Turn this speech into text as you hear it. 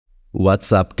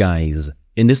What's up, guys?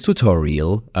 In this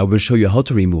tutorial, I will show you how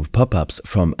to remove pop-ups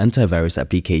from antivirus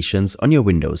applications on your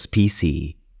Windows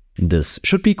PC. This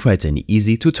should be quite an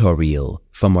easy tutorial.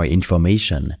 For more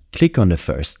information, click on the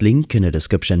first link in the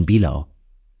description below.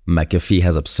 McAfee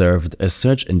has observed a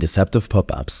surge in deceptive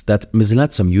pop-ups that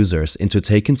misled some users into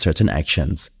taking certain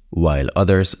actions, while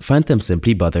others find them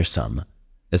simply bothersome.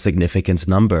 A significant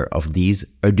number of these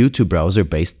are due to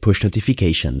browser-based push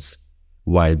notifications.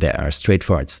 While there are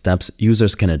straightforward steps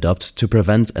users can adopt to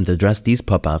prevent and address these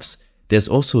pop-ups, there's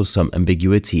also some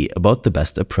ambiguity about the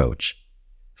best approach.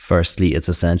 Firstly, it's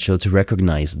essential to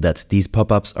recognize that these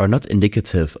pop-ups are not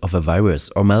indicative of a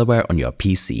virus or malware on your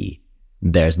PC.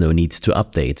 There's no need to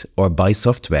update or buy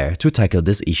software to tackle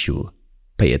this issue.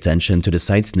 Pay attention to the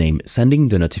site name sending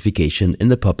the notification in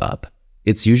the pop-up.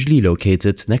 It's usually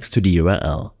located next to the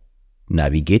URL.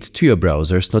 Navigate to your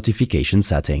browser's notification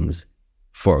settings.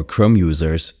 For Chrome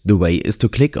users, the way is to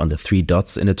click on the three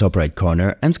dots in the top right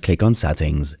corner and click on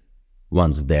Settings.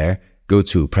 Once there, go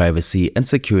to Privacy and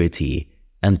Security,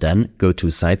 and then go to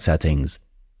Site Settings.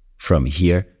 From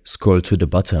here, scroll to the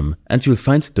bottom and you'll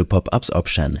find the pop-ups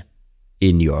option.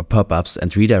 In your pop-ups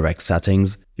and redirect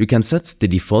settings, you can set the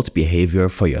default behavior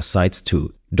for your sites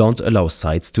to Don't allow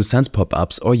sites to send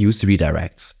pop-ups or use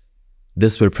redirects.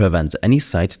 This will prevent any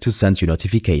site to send you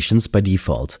notifications by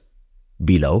default.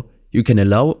 Below, you can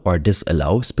allow or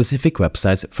disallow specific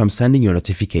websites from sending you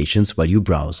notifications while you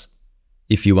browse.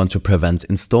 If you want to prevent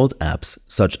installed apps,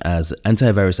 such as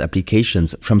antivirus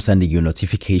applications, from sending you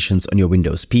notifications on your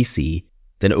Windows PC,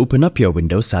 then open up your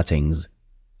Windows settings.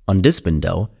 On this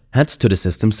window, head to the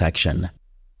System section.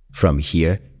 From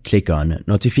here, click on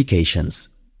Notifications.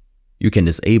 You can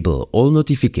disable all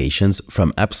notifications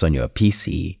from apps on your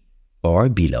PC, or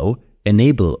below,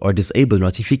 enable or disable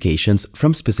notifications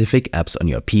from specific apps on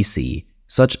your PC,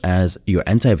 such as your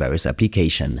antivirus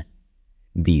application.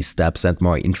 These steps and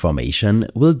more information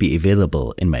will be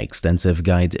available in my extensive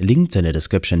guide linked in the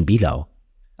description below.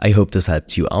 I hope this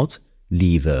helped you out.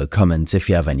 Leave a comment if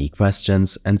you have any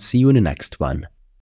questions and see you in the next one.